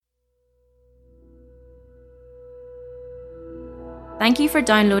Thank you for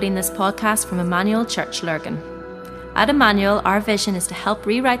downloading this podcast from Emmanuel Church Lurgan. At Emmanuel, our vision is to help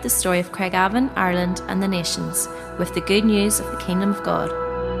rewrite the story of Craigavon, Ireland and the nations with the good news of the Kingdom of God.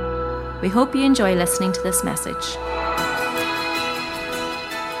 We hope you enjoy listening to this message.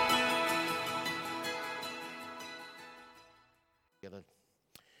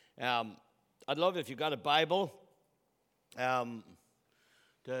 I'd love if you got a Bible to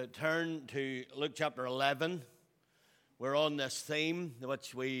turn to Luke chapter 11. We're on this theme,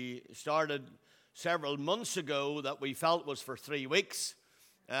 which we started several months ago that we felt was for 3 weeks,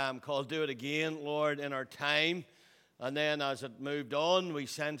 called Do It Again, Lord, in Our Time. And then as it moved on, we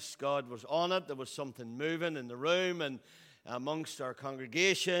sensed God was on it. There was something moving in the room and amongst our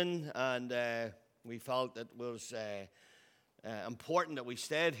congregation, and we felt it was important that we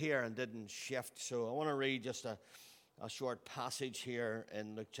stayed here and didn't shift. So I want to read just a short passage here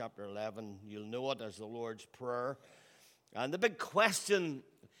in Luke chapter 11. You'll know it as the Lord's Prayer. And the big question,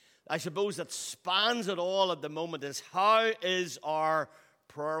 I suppose, that spans it all at the moment is, how is our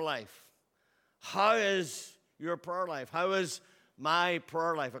prayer life? How is your prayer life? How is my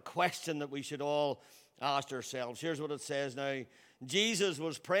prayer life? A question that we should all ask ourselves. Here's what it says now. Jesus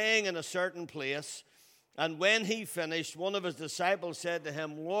was praying in a certain place, and when he finished, one of his disciples said to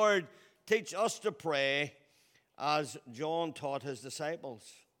him, Lord, teach us to pray as John taught his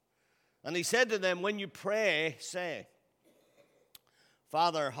disciples. And he said to them, when you pray, say,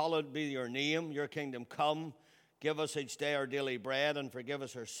 Father, hallowed be your name, your kingdom come. Give us each day our daily bread, and forgive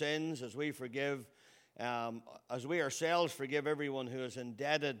us our sins as we ourselves forgive everyone who is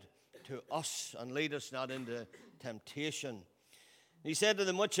indebted to us, and lead us not into temptation. He said to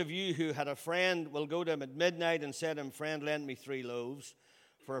them, which of you who had a friend will go to him at midnight and say to him, friend, lend me 3 loaves,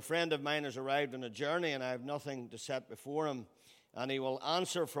 for a friend of mine has arrived on a journey, and I have nothing to set before him. And he will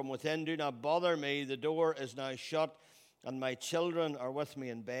answer from within, do not bother me, the door is now shut, and my children are with me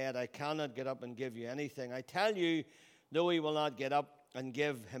in bed. I cannot get up and give you anything. I tell you, though he will not get up and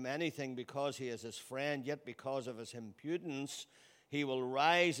give him anything because he is his friend, yet because of his impudence, he will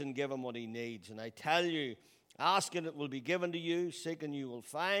rise and give him what he needs. And I tell you, ask and it will be given to you, seek and you will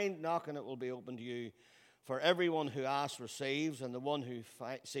find, knock and it will be opened to you. For everyone who asks receives, and the one who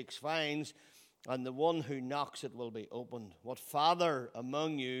seeks finds, and the one who knocks it will be opened. What father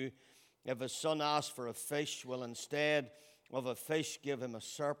among you, if his son asks for a fish, will instead of a fish give him a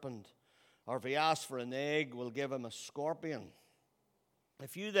serpent? Or if he asks for an egg, will give him a scorpion?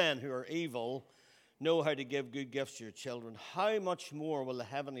 If you then, who are evil, know how to give good gifts to your children, how much more will the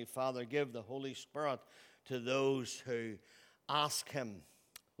Heavenly Father give the Holy Spirit to those who ask him?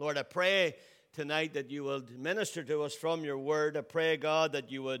 Lord, I pray tonight that you would minister to us from your word. I pray, God, that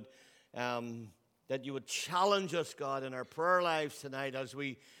you would challenge us, God, in our prayer lives tonight as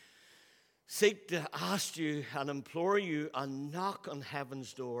we seek to ask you and implore you and knock on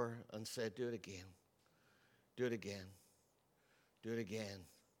heaven's door and say, do it again. Do it again. Do it again.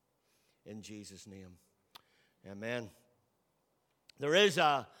 In Jesus' name. Amen. There is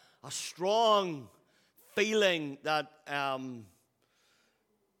a strong feeling that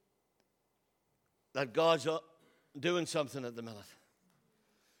God's doing something at the minute.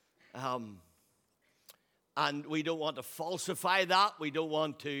 And we don't want to falsify that. We don't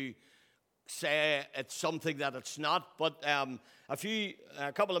want to say it's something that it's not. But a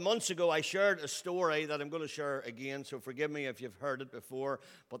couple of months ago, I shared a story that I'm going to share again, so forgive me if you've heard it before.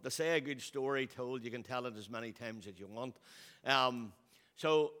 But to say a good story told, you can tell it as many times as you want.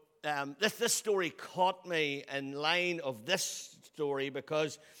 This story caught me in line of this story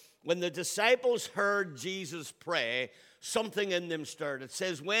because when the disciples heard Jesus pray, something in them stirred. It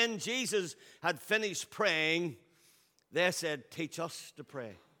says, when Jesus had finished praying, they said, teach us to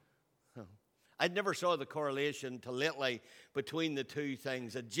pray. I never saw the correlation till lately between the two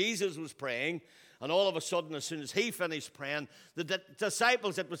things. That Jesus was praying, and all of a sudden, as soon as he finished praying, the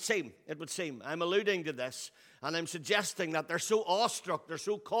disciples, it would seem, I'm alluding to this, and I'm suggesting that they're so awestruck, they're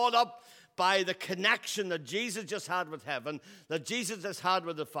so caught up by the connection that Jesus just had with heaven, that Jesus just had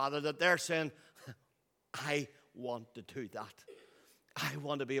with the Father, that they're saying, I want to do that. I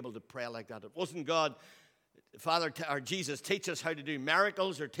want to be able to pray like that. It wasn't God, Father, or Jesus, teach us how to do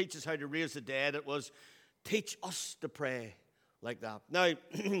miracles or teach us how to raise the dead. It was teach us to pray like that. Now,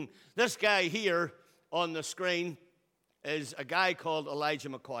 this guy here on the screen is a guy called Elijah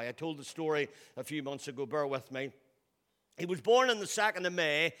McCoy. I told the story a few months ago. Bear with me. He was born on the 2nd of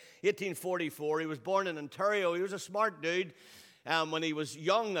May, 1844. He was born in Ontario. He was a smart dude. When he was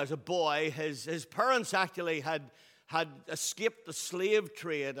young as a boy, his parents actually had escaped the slave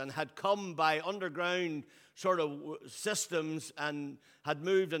trade and had come by underground sort of systems and had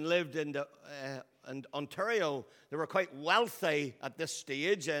moved and lived in and Ontario, they were quite wealthy at this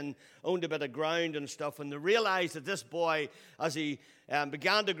stage and owned a bit of ground and stuff. And they realized that this boy, as he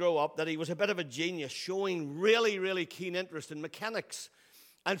began to grow up, that he was a bit of a genius, showing really, really keen interest in mechanics.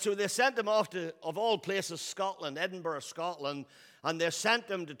 And so they sent him off to, of all places, Scotland, Edinburgh, Scotland, and they sent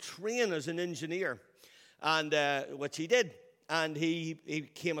him to train as an engineer, and which he did. And he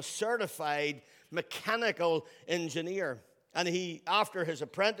became a certified mechanical engineer. And he, after his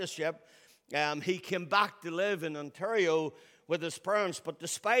apprenticeship, he came back to live in Ontario with his parents. But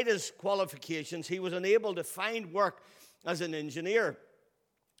despite his qualifications, he was unable to find work as an engineer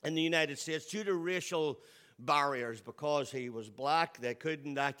in the United States due to racial barriers. Because he was black, they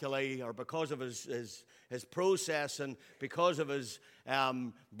couldn't actually, or because of his process and because of his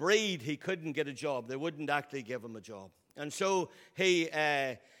breed, he couldn't get a job. They wouldn't actually give him a job. And so he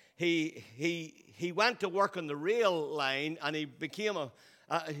went to work on the rail line, and he became a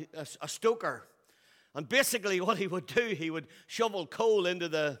stoker. And basically what he would do, he would shovel coal into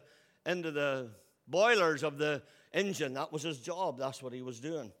the boilers of the engine. That was his job. That's what he was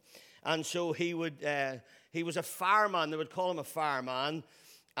doing. And so he was a fireman. They would call him a fireman.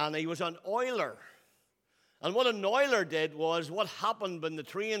 And he was an oiler. And what an oiler did was, what happened when the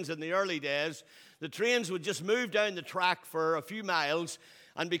trains in the early days, the trains would just move down the track for a few miles,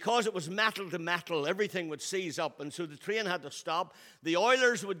 and because it was metal to metal, everything would seize up, and so the train had to stop. The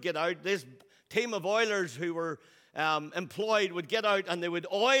oilers would get out. This team of oilers who were employed would get out, and they would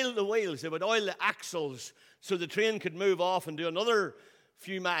oil the wheels. They would oil the axles so the train could move off and do another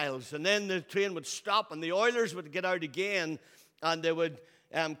few miles, and then the train would stop, and the oilers would get out again, and they would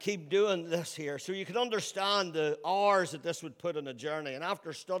keep doing this here. So you can understand the hours that this would put on a journey. And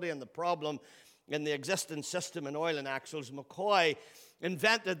after studying the problem in the existing system in oil and axles, McCoy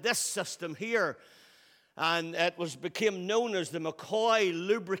invented this system here. And it became known as the McCoy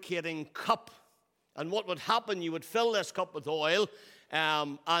lubricating cup. And what would happen, you would fill this cup with oil,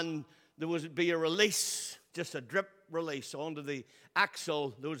 and there would be a release, just a drip release onto the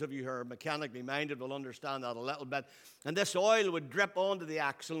axle. Those of you who are mechanically minded will understand that a little bit. And this oil would drip onto the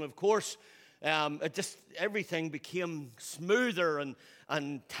axle, and of course, everything became smoother,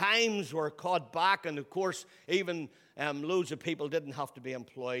 and times were cut back, and of course, even loads of people didn't have to be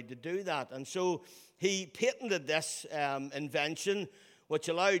employed to do that. And so he patented this invention, which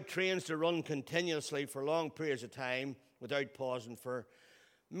allowed trains to run continuously for long periods of time without pausing for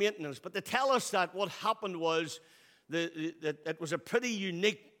maintenance. But they tell us that what happened was that it was a pretty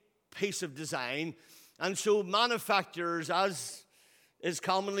unique piece of design, and so manufacturers, as is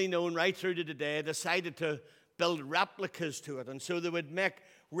commonly known right through to today, decided to build replicas to it. And so they would make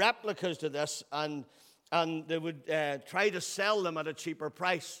replicas to this, and they would try to sell them at a cheaper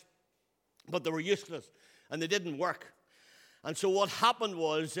price, but they were useless and they didn't work. And so what happened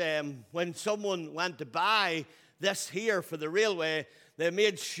was, when someone went to buy this here for the railway, they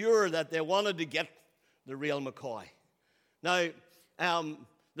made sure that they wanted to get the real McCoy. Now,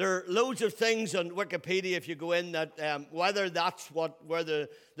 there are loads of things on Wikipedia, if you go in, that whether that's where the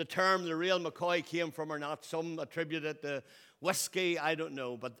term the real McCoy came from or not. Some attribute it to whiskey, I don't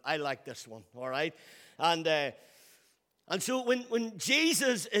know, but I like this one, all right? And so when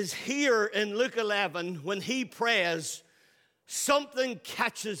Jesus is here in Luke 11, when he prays, something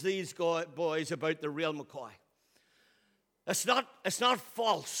catches these boys about the real McCoy. It's not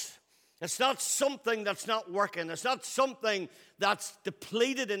false. It's not something that's not working. It's not something that's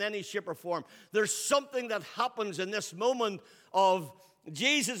depleted in any shape or form. There's something that happens in this moment of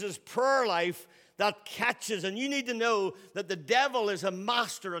Jesus' prayer life that catches. And you need to know that the devil is a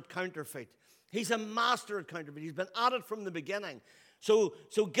master at counterfeit. He's a master at counterfeit. He's been at it from the beginning. So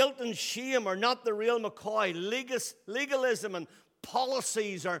guilt and shame are not the real McCoy. Legalism and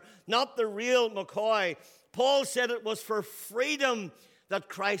policies are not the real McCoy. Paul said it was for freedom that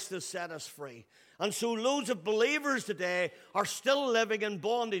Christ has set us free. And so loads of believers today are still living in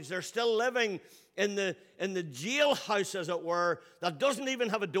bondage. They're still living in the jailhouse, as it were, that doesn't even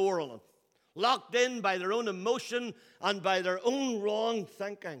have a door on it. Locked in by their own emotion and by their own wrong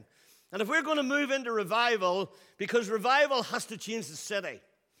thinking. And if we're going to move into revival, because revival has to change the city.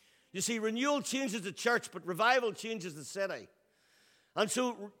 You see, renewal changes the church, but revival changes the city. And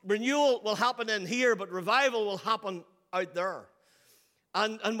so renewal will happen in here, but revival will happen out there.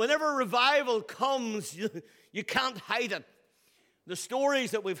 And whenever revival comes, you can't hide it. The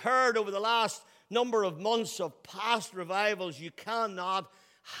stories that we've heard over the last number of months of past revivals, you cannot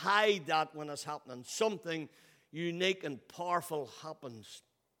hide that when it's happening. Something unique and powerful happens.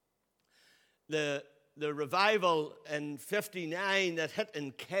 The revival in 59 that hit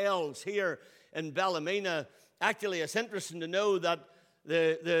in Kells here in Ballymena, actually it's interesting to know that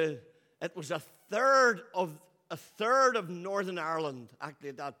the it was a third of Northern Ireland, actually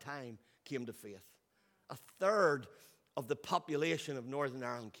at that time, came to faith. A third of the population of Northern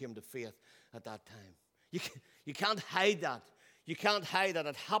Ireland came to faith at that time. You can't hide that. You can't hide that.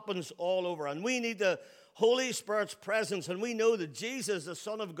 It happens all over. And we need the Holy Spirit's presence. And we know that Jesus, the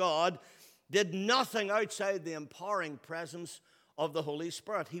Son of God, did nothing outside the empowering presence of the Holy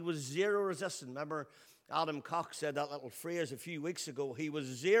Spirit. He was zero resistant. Remember, Adam Cox said that little phrase a few weeks ago. He was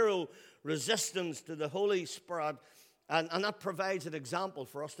zero resistance to the Holy Spirit. And that provides an example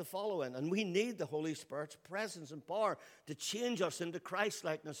for us to follow in. And we need the Holy Spirit's presence and power to change us into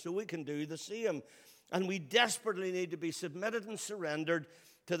Christ-likeness so we can do the same. And we desperately need to be submitted and surrendered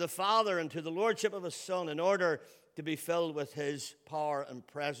to the Father and to the Lordship of His Son in order to be filled with His power and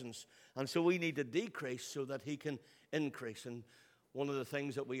presence. And so we need to decrease so that He can increase. And one of the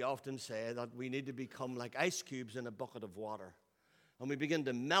things that we often say, that we need to become like ice cubes in a bucket of water. And we begin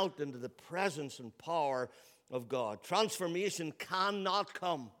to melt into the presence and power of God. Transformation cannot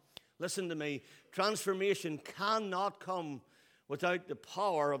come. Listen to me. Transformation cannot come without the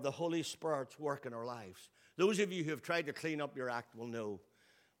power of the Holy Spirit's work in our lives. Those of you who have tried to clean up your act will know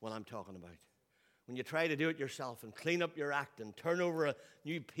what I'm talking about. When you try to do it yourself and clean up your act and turn over a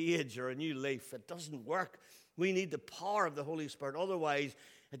new page or a new leaf, it doesn't work. We need the power of the Holy Spirit. Otherwise,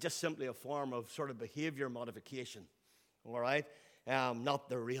 it's just simply a form of sort of behavior modification. All right? Not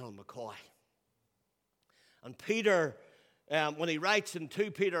the real McCoy. And Peter, when he writes in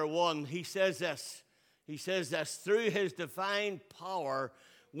 2 Peter 1, he says this. He says this, through His divine power,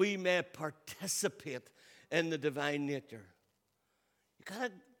 we may participate in the divine nature. You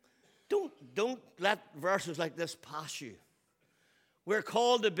gotta, don't let verses like this pass you. We're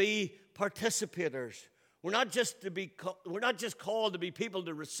called to be participators. We're not just called to be people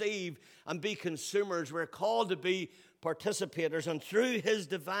to receive and be consumers. We're called to be participators. And through His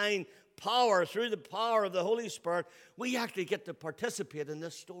divine power, through the power of the Holy Spirit, we actually get to participate in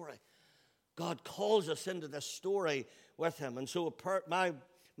this story. God calls us into this story with Him. And so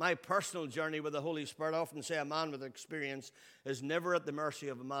my personal journey with the Holy Spirit, I often say a man with experience is never at the mercy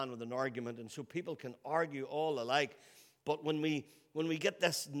of a man with an argument. And so people can argue all alike. But when we get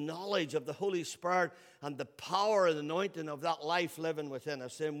this knowledge of the Holy Spirit and the power and anointing of that life living within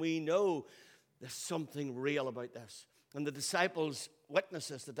us, then we know there's something real about this. And the disciples witness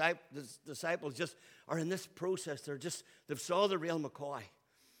this. The disciples just are in this process. They've saw the real McCoy.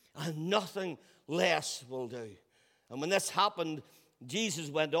 And nothing less will do. And when this happened, Jesus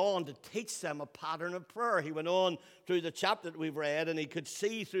went on to teach them a pattern of prayer. He went on through the chapter that we've read, and he could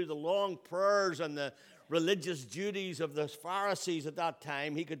see through the long prayers and the religious duties of the Pharisees at that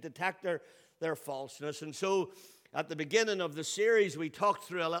time. He could detect their falseness. And so at the beginning of the series, we talked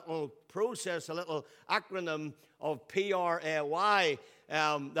through a little process, a little acronym of PRAY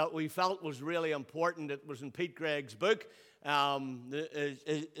that we felt was really important. It was in Pete Greig's book,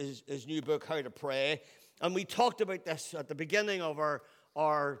 his new book, How to Pray. And we talked about this at the beginning of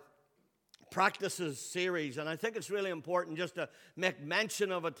our practices series. And I think it's really important just to make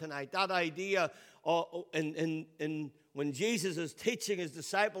mention of it tonight. That idea when Jesus is teaching His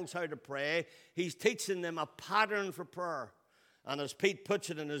disciples how to pray, He's teaching them a pattern for prayer. And as Pete puts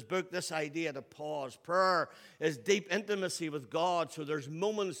it in his book, this idea to pause. Prayer is deep intimacy with God. So there's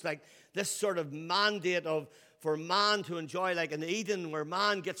moments like this sort of mandate for man to enjoy, like in Eden, where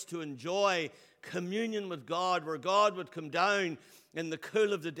man gets to enjoy communion with God, where God would come down in the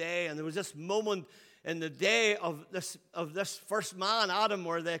cool of the day. And there was this moment in the day of this first man, Adam,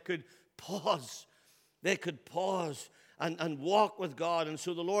 where they could pause. They could pause and walk with God. And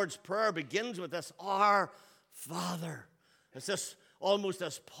so the Lord's Prayer begins with this, Our Father. It's this almost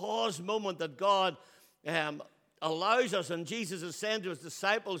this pause moment that God allows us. And Jesus is saying to His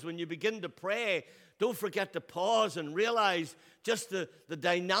disciples, when you begin to pray, don't forget to pause and realize just the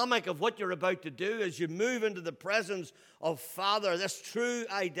dynamic of what you're about to do as you move into the presence of Father, this true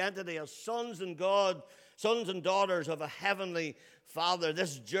identity as sons and daughters of a heavenly Father,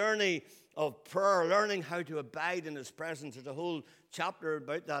 this journey of prayer, learning how to abide in His presence. There's a whole chapter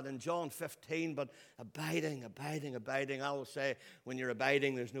about that in John 15, but abiding. I will say, when you're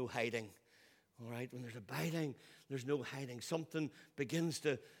abiding, there's no hiding. All right? When there's abiding, there's no hiding. Something begins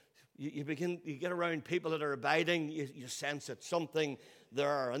to, you get around people that are abiding, you sense it, something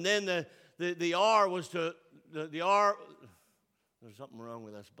there. And then the R was the R, there's something wrong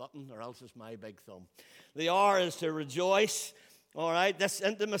with this button, or else it's my big thumb. The R is to rejoice. All right, this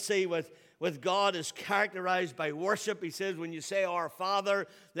intimacy with God is characterized by worship. He says when you say Our Father,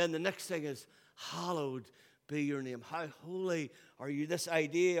 then the next thing is hallowed be your name. How holy are you? This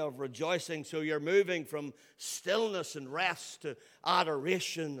idea of rejoicing. So you're moving from stillness and rest to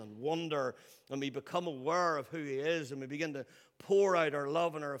adoration and wonder. And we become aware of who he is. And we begin to pour out our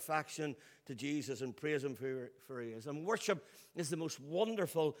love and our affection to Jesus and praise him for who he is. And worship is the most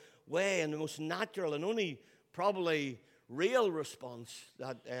wonderful way and the most natural and only probably real response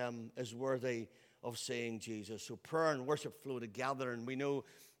that is worthy of seeing Jesus. So prayer and worship flow together. And we know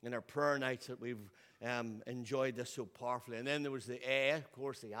in our prayer nights that we've enjoyed this so powerfully. And then there was the A, of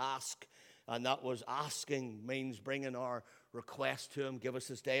course, the ask. And that was asking means bringing our request to him. Give us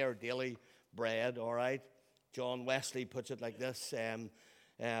this day our daily bread, all right? John Wesley puts it like this.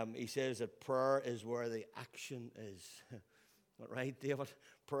 He says that prayer is where the action is. Right, David?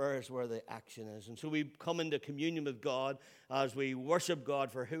 Prayer is where the action is. And so we come into communion with God as we worship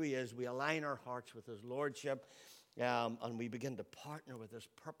God for who he is. We align our hearts with his lordship. And we begin to partner with his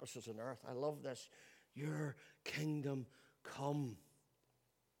purposes on earth. I love this. Your kingdom come.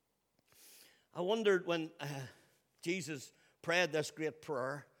 I wondered when Jesus prayed this great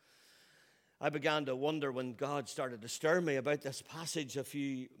prayer, I began to wonder when God started to stir me about this passage a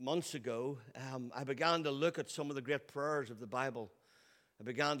few months ago. I began to look at some of the great prayers of the Bible. I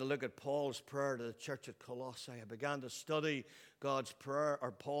began to look at Paul's prayer to the church at Colossae. I began to study God's prayer,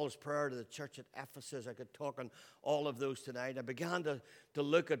 or Paul's prayer to the church at Ephesus. I could talk on all of those tonight. I began to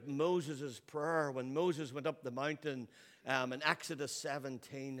look at Moses' prayer when Moses went up the mountain in Exodus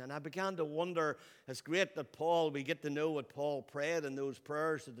 17. And I began to wonder, it's great that we get to know what Paul prayed in those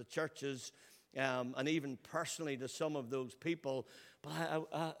prayers to the churches, and even personally to some of those people.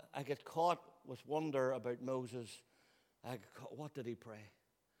 But I get caught with wonder about Moses. What did he pray?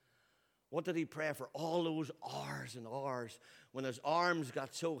 What did he pray for all those hours and hours when his arms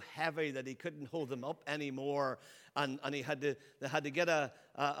got so heavy that he couldn't hold them up anymore, and they had to get a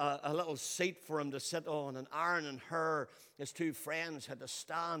little seat for him to sit on, and Aaron and Hur, his two friends, had to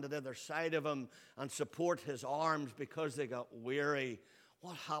stand at either side of him and support his arms because they got weary.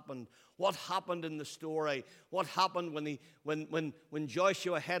 What happened? What happened in the story? What happened when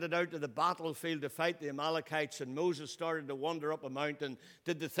Joshua headed out to the battlefield to fight the Amalekites and Moses started to wander up a mountain?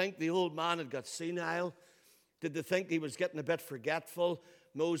 Did they think the old man had got senile? Did they think he was getting a bit forgetful?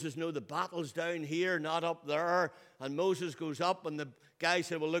 Moses, no, the battle's down here, not up there. And Moses goes up, and the guy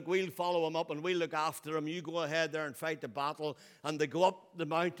said, well, look, we'll follow him up and we'll look after him. You go ahead there and fight the battle. And they go up the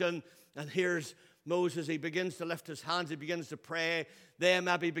mountain, and here's Moses. He begins to lift his hands. He begins to pray. They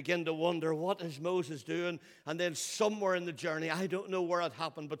maybe begin to wonder, what is Moses doing? And then somewhere in the journey, I don't know where it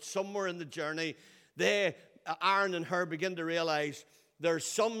happened, but somewhere in the journey, Aaron and Hur begin to realize there's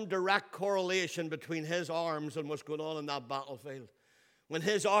some direct correlation between his arms and what's going on in that battlefield. When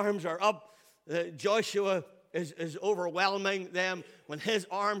his arms are up, Joshua is overwhelming them. When his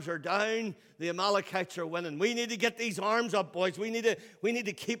arms are down, the Amalekites are winning. We need to get these arms up, boys. We need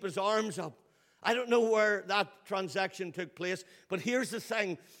to keep his arms up. I don't know where that transaction took place, but here's the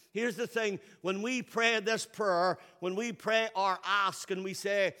thing. Here's the thing. When we pray this prayer, when we pray our ask and we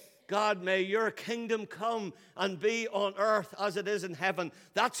say, God, may your kingdom come and be on earth as it is in heaven,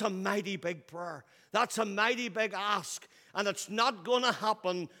 that's a mighty big prayer. That's a mighty big ask. And it's not going to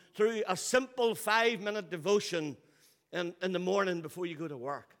happen through a simple 5-minute devotion in the morning before you go to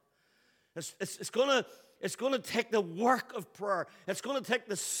work. It's going to take the work of prayer. It's going to take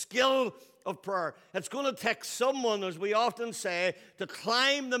the skill of prayer. It's going to take someone, as we often say, to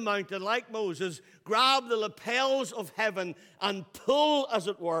climb the mountain like Moses, grab the lapels of heaven and pull, as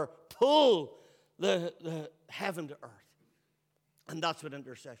it were, the heaven to earth. And that's what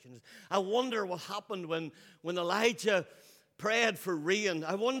intercession is. I wonder what happened when Elijah prayed for rain.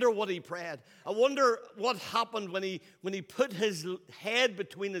 I wonder what he prayed. I wonder what happened when he put his head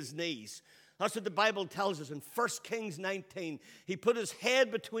between his knees. That's what the Bible tells us in 1 Kings 19. He put his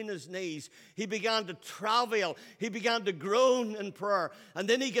head between his knees. He began to travail. He began to groan in prayer. And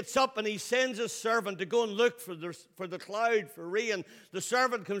then he gets up and he sends his servant to go and look for the cloud, for rain. The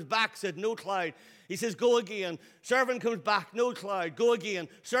servant comes back, said, no cloud. He says, go again. Servant comes back, no cloud. Go again.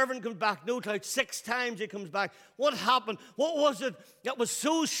 Servant comes back, no cloud. 6 times he comes back. What happened? What was it that was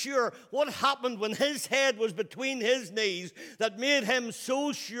so sure? What happened when his head was between his knees that made him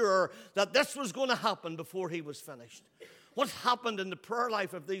so sure that this was going to happen before he was finished? What happened in the prayer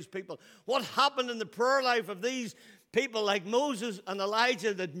life of these people? What happened in the prayer life of these people like Moses and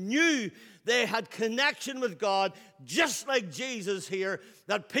Elijah that knew they had connection with God, just like Jesus here,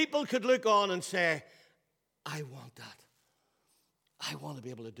 that people could look on and say, I want that. I want to be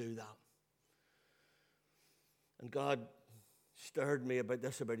able to do that. And God stirred me about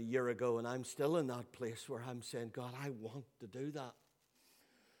this about a year ago, and I'm still in that place where I'm saying, God, I want to do that.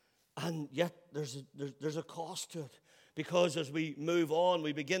 And yet there's a cost to it. Because as we move on,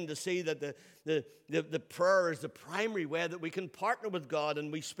 we begin to see that the prayer is the primary way that we can partner with God, and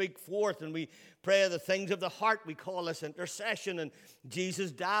we speak forth and we pray the things of the heart. We call this intercession. And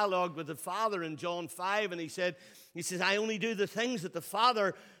Jesus dialogued with the Father in John 5, and he says, I only do the things that the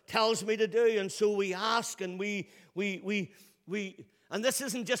Father tells me to do. And so we ask, and we and this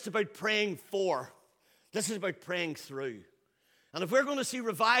isn't just about praying for. This is about praying through. And if we're going to see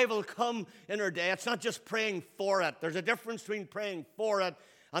revival come in our day, it's not just praying for it. There's a difference between praying for it,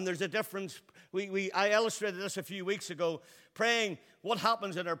 and there's a difference. I illustrated this a few weeks ago. Praying, what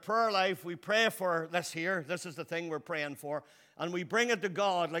happens in our prayer life, we pray for this here. This is the thing we're praying for. And we bring it to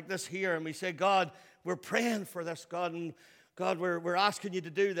God like this here, and we say, God, we're praying for this, God. And God, we're asking you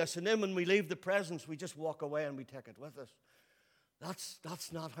to do this. And then when we leave the presence, we just walk away and we take it with us.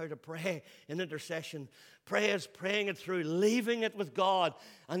 That's not how to pray in intercession. Pray is praying it through, leaving it with God,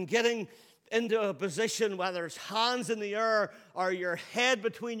 and getting into a position, whether it's hands in the air or your head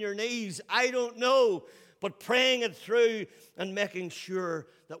between your knees, I don't know, but praying it through and making sure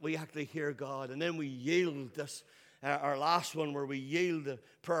that we actually hear God. And then we yield this, our last one where we yield, the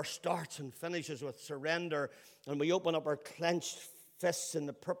prayer starts and finishes with surrender, and we open up our clenched fists in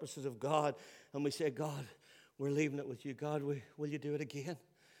the purposes of God, and we say, God, we're leaving it with you. God, will you do it again?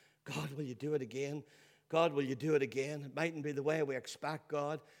 God, will you do it again? God, will you do it again? It mightn't be the way we expect,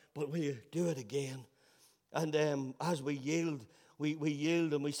 God, but will you do it again? And as we yield, we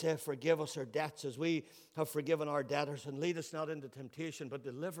yield and we say, forgive us our debts as we have forgiven our debtors, and lead us not into temptation, but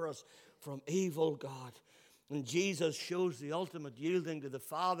deliver us from evil, God. And Jesus shows the ultimate yielding to the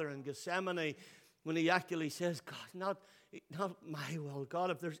Father in Gethsemane when he actually says, God, not my will,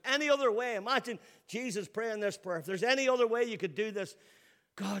 God. If there's any other way, imagine Jesus praying this prayer. If there's any other way you could do this,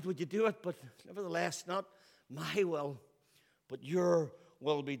 God, would you do it? But nevertheless, not my will, but your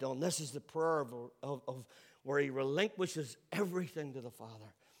will be done. This is the prayer of where he relinquishes everything to the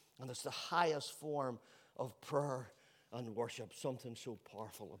Father. And it's the highest form of prayer and worship. Something so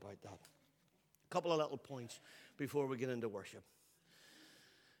powerful about that. A couple of little points before we get into worship.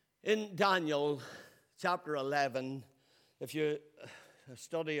 In Daniel chapter 11, if you're a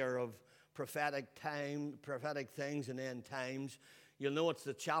studier of prophetic things and end times, you'll know it's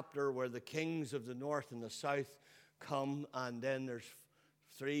the chapter where the kings of the north and the south come, and then there's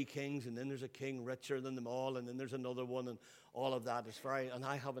 3 kings, and then there's a king richer than them all, and then there's another one, and all of that is and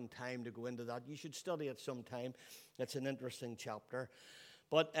I haven't time to go into that. You should study it sometime. It's an interesting chapter.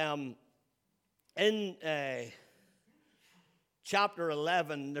 But in chapter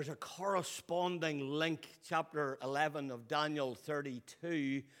 11, there's a corresponding link, chapter 11 of Daniel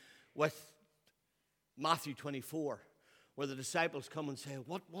 32, with Matthew 24, where the disciples come and say,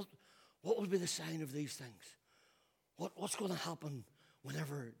 what will be the sign of these things? What's going to happen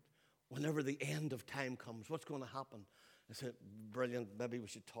whenever the end of time comes? What's going to happen? I said, brilliant, maybe we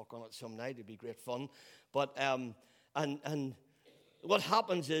should talk on it some night. It'd be great fun. But, and what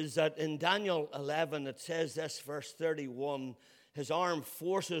happens is that in Daniel 11, it says this, verse 31, his armed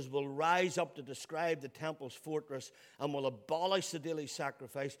forces will rise up to describe the temple's fortress and will abolish the daily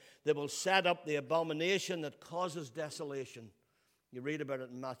sacrifice. They will set up the abomination that causes desolation. You read about it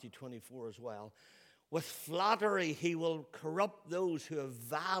in Matthew 24 as well. With flattery, he will corrupt those who have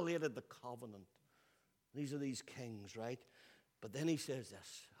violated the covenant. These are these kings, right? But then he says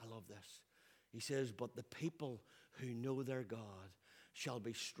this, I love this. He says, but the people who know their God shall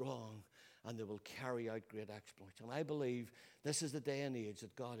be strong, and they will carry out great exploits. And I believe this is the day and age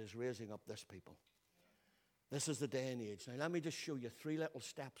that God is raising up this people. This is the day and age. Now, let me just show you 3 little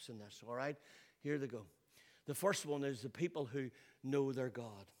steps in this, all right? Here they go. The first one is the people who know their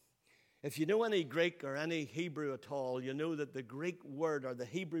God. If you know any Greek or any Hebrew at all, you know that the Greek word or the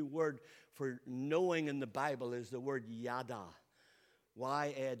Hebrew word for knowing in the Bible is the word yada,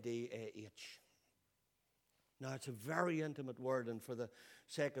 Y-A-D-A-H. Now, it's a very intimate word, and for the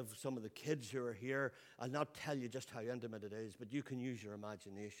sake of some of the kids who are here, I'll not tell you just how intimate it is, but you can use your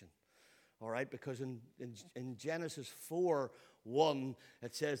imagination, all right? Because in Genesis 4:1,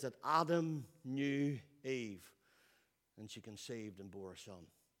 it says that Adam knew Eve, and she conceived and bore a son.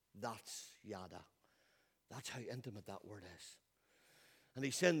 That's yada. That's how intimate that word is. And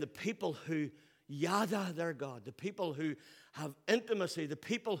he's saying the people who yada their God, the people who have intimacy, the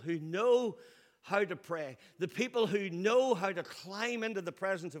people who know how to pray, the people who know how to climb into the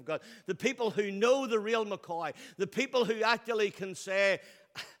presence of God, the people who know the real McCoy, the people who actually can say,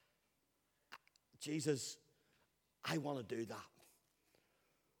 Jesus, I want to do that.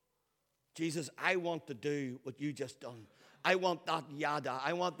 Jesus, I want to do what you just done. I want that yada.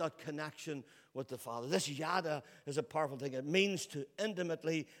 I want that connection with the Father. This yada is a powerful thing. It means to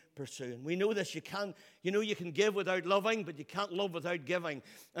intimately pursue. And we know this. You can give without loving, but you can't love without giving.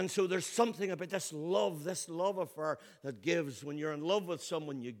 And so there's something about this love affair that gives. When you're in love with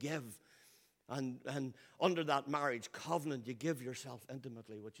someone, you give. And under that marriage covenant, you give yourself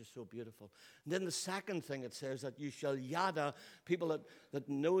intimately, which is so beautiful. And then the second thing it says that you shall yada, people that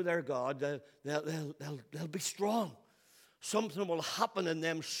know their God, they'll be strong. Something will happen in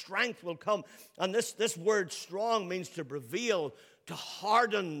them. Strength will come. And this word strong means to reveal, to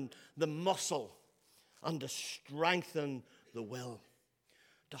harden the muscle, and to strengthen the will.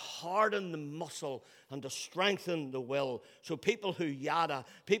 To harden the muscle and to strengthen the will. So people who yada,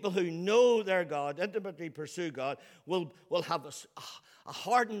 people who know their God, intimately pursue God, will have a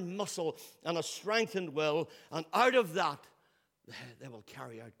hardened muscle and a strengthened will. And out of that, they will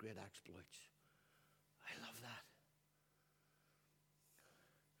carry out great exploits. I love that.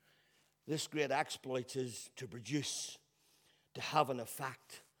 This great exploit is to produce, to have an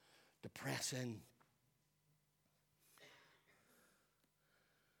effect, to press in.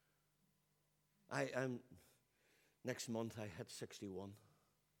 Next month I hit 61.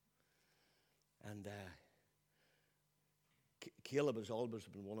 And Caleb has always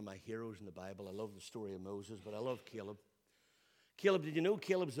been one of my heroes in the Bible. I love the story of Moses, but I love Caleb. Caleb, did you know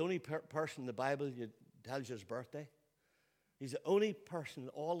Caleb's the only person in the Bible that tells you his birthday? He's the only person in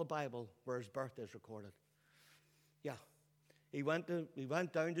all the Bible where his birthday is recorded. Yeah. He went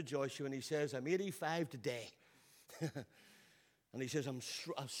down to Joshua and he says, I'm 85 today. And he says, I'm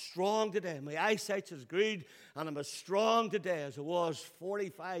strong today. My eyesight is good, and I'm as strong today as I was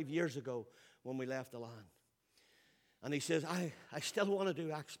 45 years ago when we left the land. And he says, I still want to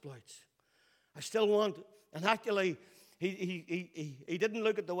do exploits. I still want, and actually, he didn't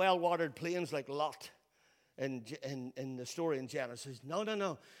look at the well-watered plains like Lot in the story in Genesis.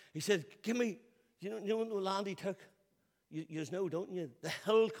 No. He said, give me, you know what the land he took? You know, don't you? The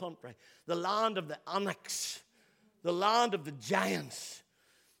hill country, the land of the Anakim. The land of the giants.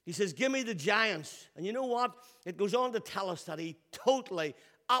 He says, give me the giants. And you know what? It goes on to tell us that he totally,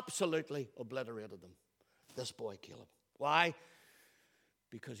 absolutely obliterated them. This boy, Caleb. Why?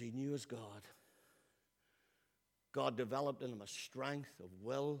 Because he knew his God. God developed in him a strength of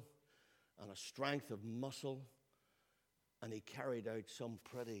will and a strength of muscle. And he carried out some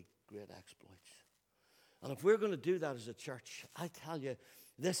pretty great exploits. And if we're going to do that as a church, I tell you,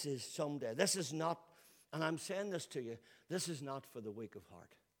 this is someday. This is not. And I'm saying this to you, this is not for the weak of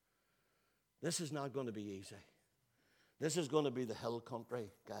heart. This is not going to be easy. This is going to be the hill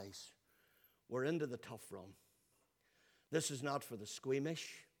country, guys. We're into the tough run. This is not for the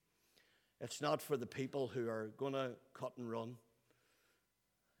squeamish. It's not for the people who are going to cut and run.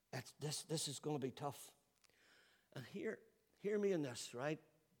 This is going to be tough. And hear me in this, right?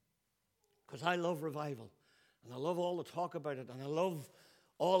 Because I love revival. And I love all the talk about it. And I love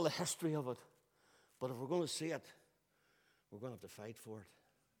all the history of it. But if we're going to see it, we're going to have to fight for it.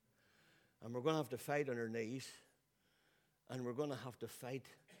 And we're going to have to fight on our knees. And we're going to have to fight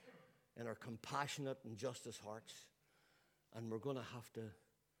in our compassionate and justice hearts. And we're going to have to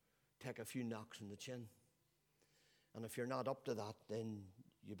take a few knocks in the chin. And if you're not up to that, then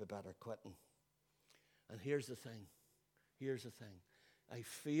you'd be better quitting. And here's the thing. I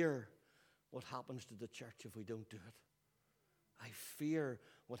fear what happens to the church if we don't do it. I fear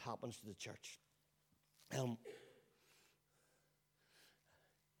what happens to the church.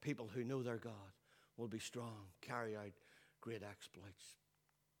 People who know their God will be strong, carry out great exploits.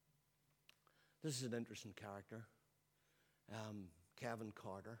 This is an interesting character, Kevin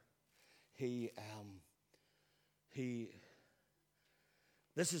Carter.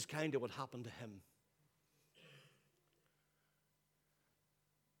 This is kind of what happened to him.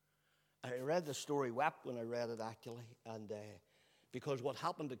 I read the story, wept when I read it actually, and because what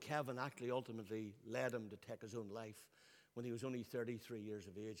happened to Kevin actually ultimately led him to take his own life. When he was only 33 years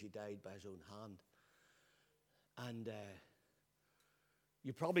of age, he died by his own hand. And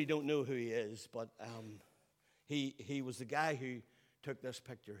you probably don't know who he is, but he was the guy who took this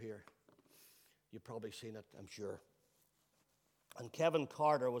picture here. You've probably seen it, I'm sure. And Kevin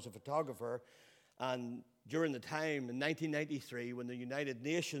Carter was a photographer, and during the time in 1993 when the United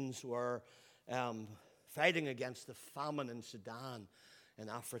Nations were fighting against the famine in Sudan in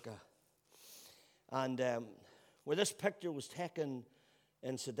Africa. And where this picture was taken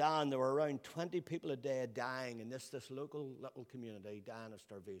in Sudan, there were around 20 people a day dying in this local little community, dying of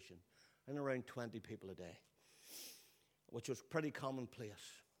starvation. And around 20 people a day, which was pretty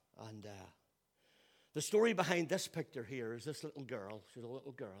commonplace. And the story behind this picture here is this little girl. She's a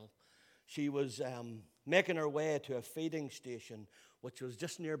little girl she was making her way to a feeding station, which was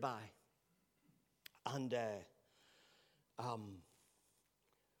just nearby. And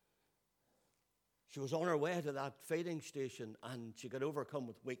she was on her way to that feeding station, and she got overcome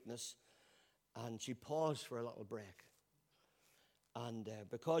with weakness, and she paused for a little break. And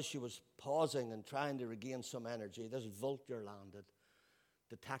because she was pausing and trying to regain some energy, this vulture landed,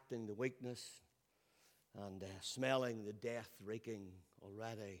 detecting the weakness and smelling the death reeking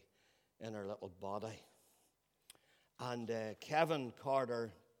already in her little body. And Kevin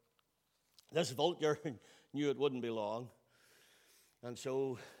Carter, this vulture, knew it wouldn't be long. And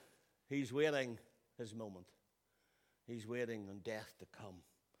so he's waiting his moment. He's waiting on death to come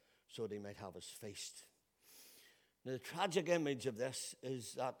so that he might have his feast. Now, the tragic image of this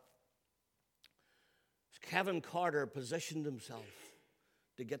is that Kevin Carter positioned himself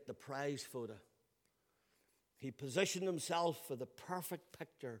to get the prize photo. He positioned himself for the perfect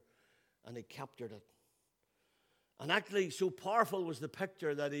picture, and he captured it. And actually, so powerful was the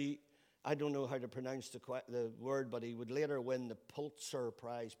picture that I don't know how to pronounce the word, but he would later win the Pulitzer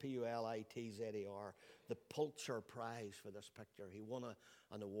Prize, Pulitzer, the Pulitzer Prize for this picture. He won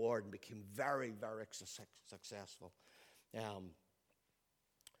an award and became very, very successful.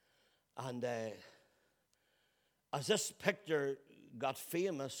 As this picture got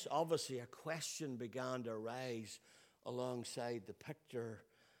famous, obviously a question began to arise alongside the picture.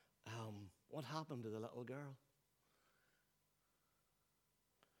 What happened to the little girl?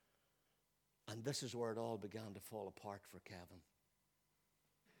 And this is where it all began to fall apart for Kevin,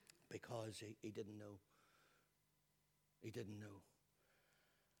 because he didn't know. He didn't know.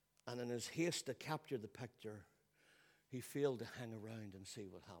 And in his haste to capture the picture, he failed to hang around and see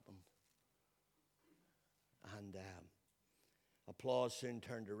what happened. And applause soon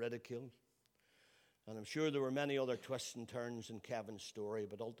turned to ridicule. And I'm sure there were many other twists and turns in Kevin's story,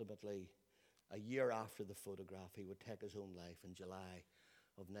 but ultimately, a year after the photograph, he would take his own life in July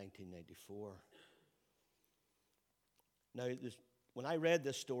of 1994. Now, when I read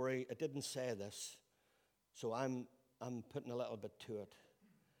this story, it didn't say this, so I'm putting a little bit to it.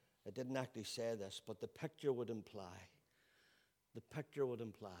 It didn't actually say this, but the picture would imply.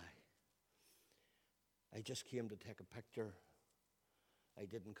 I just came to take a picture. I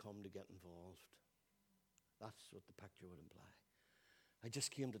didn't come to get involved. That's what the picture would imply. I just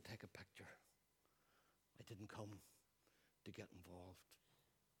came to take a picture. I didn't come to get involved.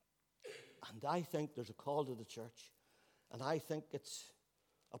 And I think there's a call to the church, and I think it's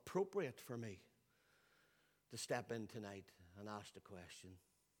appropriate for me to step in tonight and ask the question: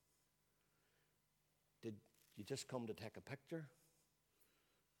 did you just come to take a picture,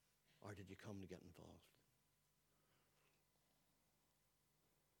 or did you come to get involved?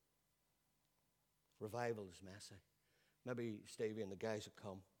 Revival is messy. Maybe Stevie and the guys will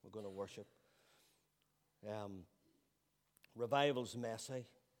come. We're going to worship. Revival's messy.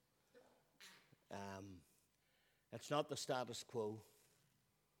 It's not the status quo.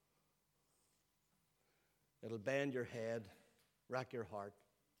 It'll bend your head, wreck your heart,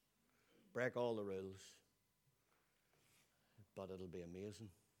 break all the rules, but it'll be amazing.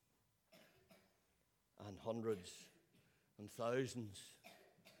 And hundreds and thousands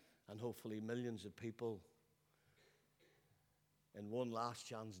and hopefully millions of people in one last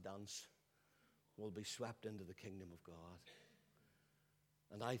chance dance will be swept into the kingdom of God.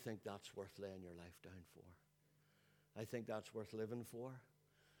 And I think that's worth laying your life down for. I think that's worth living for.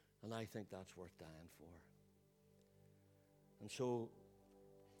 And I think that's worth dying for. And so,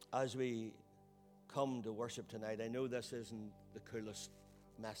 as we come to worship tonight, I know this isn't the coolest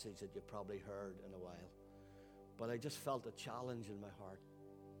message that you've probably heard in a while, but I just felt a challenge in my heart.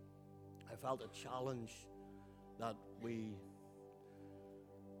 I felt a challenge that we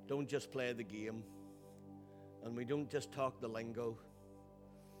don't just play the game and we don't just talk the lingo.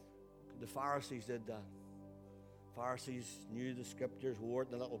 The Pharisees did that. Pharisees knew the scriptures, wore it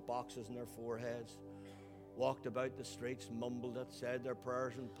in the little boxes in their foreheads, walked about the streets, mumbled it, said their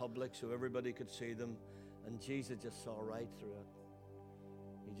prayers in public so everybody could see them, and Jesus just saw right through it.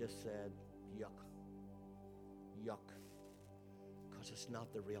 He just said, yuck, yuck, because it's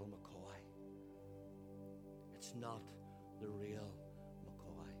not the real McCoy. It's not the real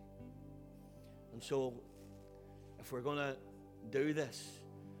McCoy. And so, if we're going to do this,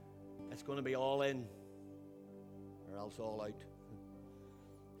 it's going to be all in or else all out.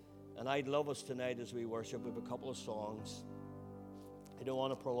 And I'd love us tonight as we worship. We have a couple of songs. I don't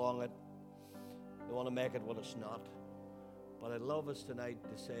want to prolong it. I don't want to make it what it's not. But I'd love us tonight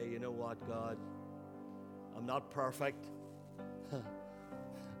to say, you know what, God, I'm not perfect.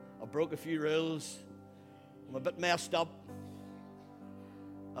 I broke a few rules. I'm a bit messed up.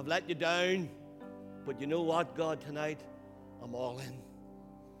 I've let you down. But you know what, God, tonight, I'm all in.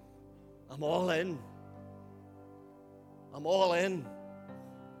 I'm all in. I'm all in.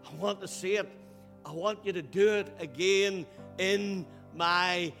 I want to see it. I want you to do it again in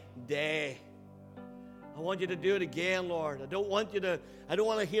my day. I want you to do it again, Lord. I don't want to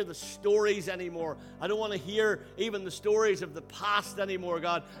hear the stories anymore. I don't want to hear even the stories of the past anymore,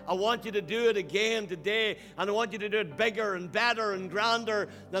 God. I want you to do it again today, and I want you to do it bigger and better and grander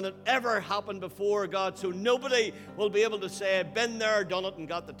than it ever happened before, God, so nobody will be able to say, been there, done it, and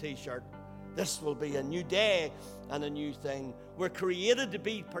got the t-shirt. This will be a new day and a new thing. We're created to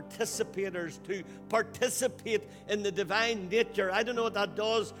be participators, to participate in the divine nature. I don't know what that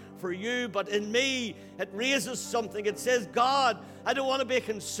does for you, but in me, it raises something. It says, God, I don't want to be a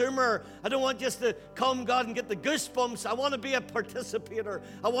consumer. I don't want just to come, God, and get the goosebumps. I want to be a participator.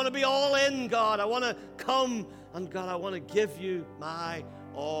 I want to be all in, God. I want to come, and God, I want to give you my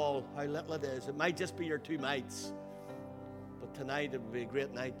all. How little it is. It might just be your 2 mites. But tonight it would be a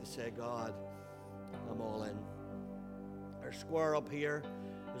great night to say, God, I'm all in. Our square up here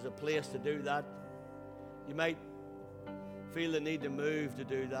is a place to do that. You might feel the need to move to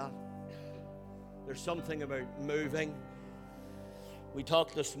do that. There's something about moving. We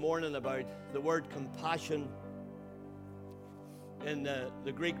talked this morning about the word compassion. In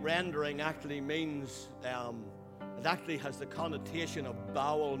the Greek rendering actually means, it actually has the connotation of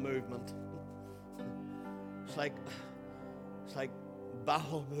bowel movement. It's like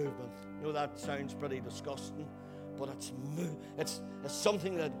bowel movement. You know, that sounds pretty disgusting, but it's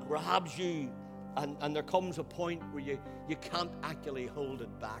something that grabs you, and there comes a point where you can't actually hold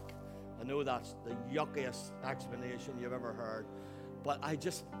it back. I know that's the yuckiest explanation you've ever heard, but I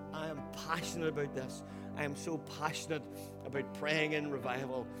am passionate about this. I am so passionate about praying in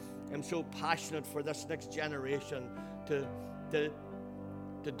revival. I'm so passionate for this next generation to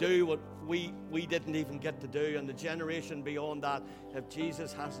do what we didn't even get to do, and the generation beyond that, if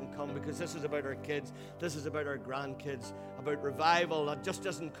Jesus hasn't come, because this is about our kids, this is about our grandkids, about revival that just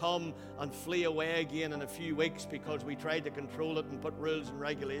doesn't come and flee away again in a few weeks because we tried to control it and put rules and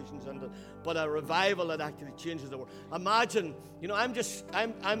regulations into it, but a revival that actually changes the world. Imagine,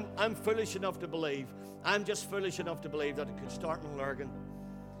 I'm foolish enough to believe, that it could start in Lurgan.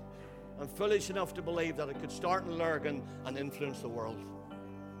 I'm foolish enough to believe that it could start in Lurgan and influence the world.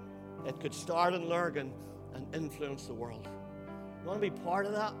 It could start in Lurgan and influence the world. You want to be part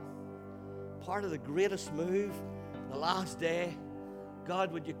of that? Part of the greatest move, the last day?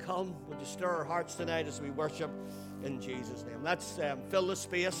 God, would you come? Would you stir our hearts tonight as we worship in Jesus' name? Let's fill the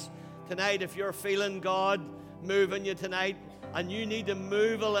space. Tonight, if you're feeling God moving you tonight and you need to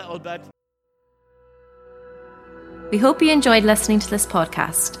move a little bit. We hope you enjoyed listening to this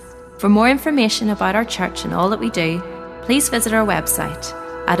podcast. For more information about our church and all that we do, please visit our website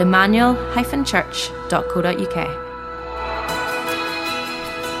at emmanuel-church.co.uk.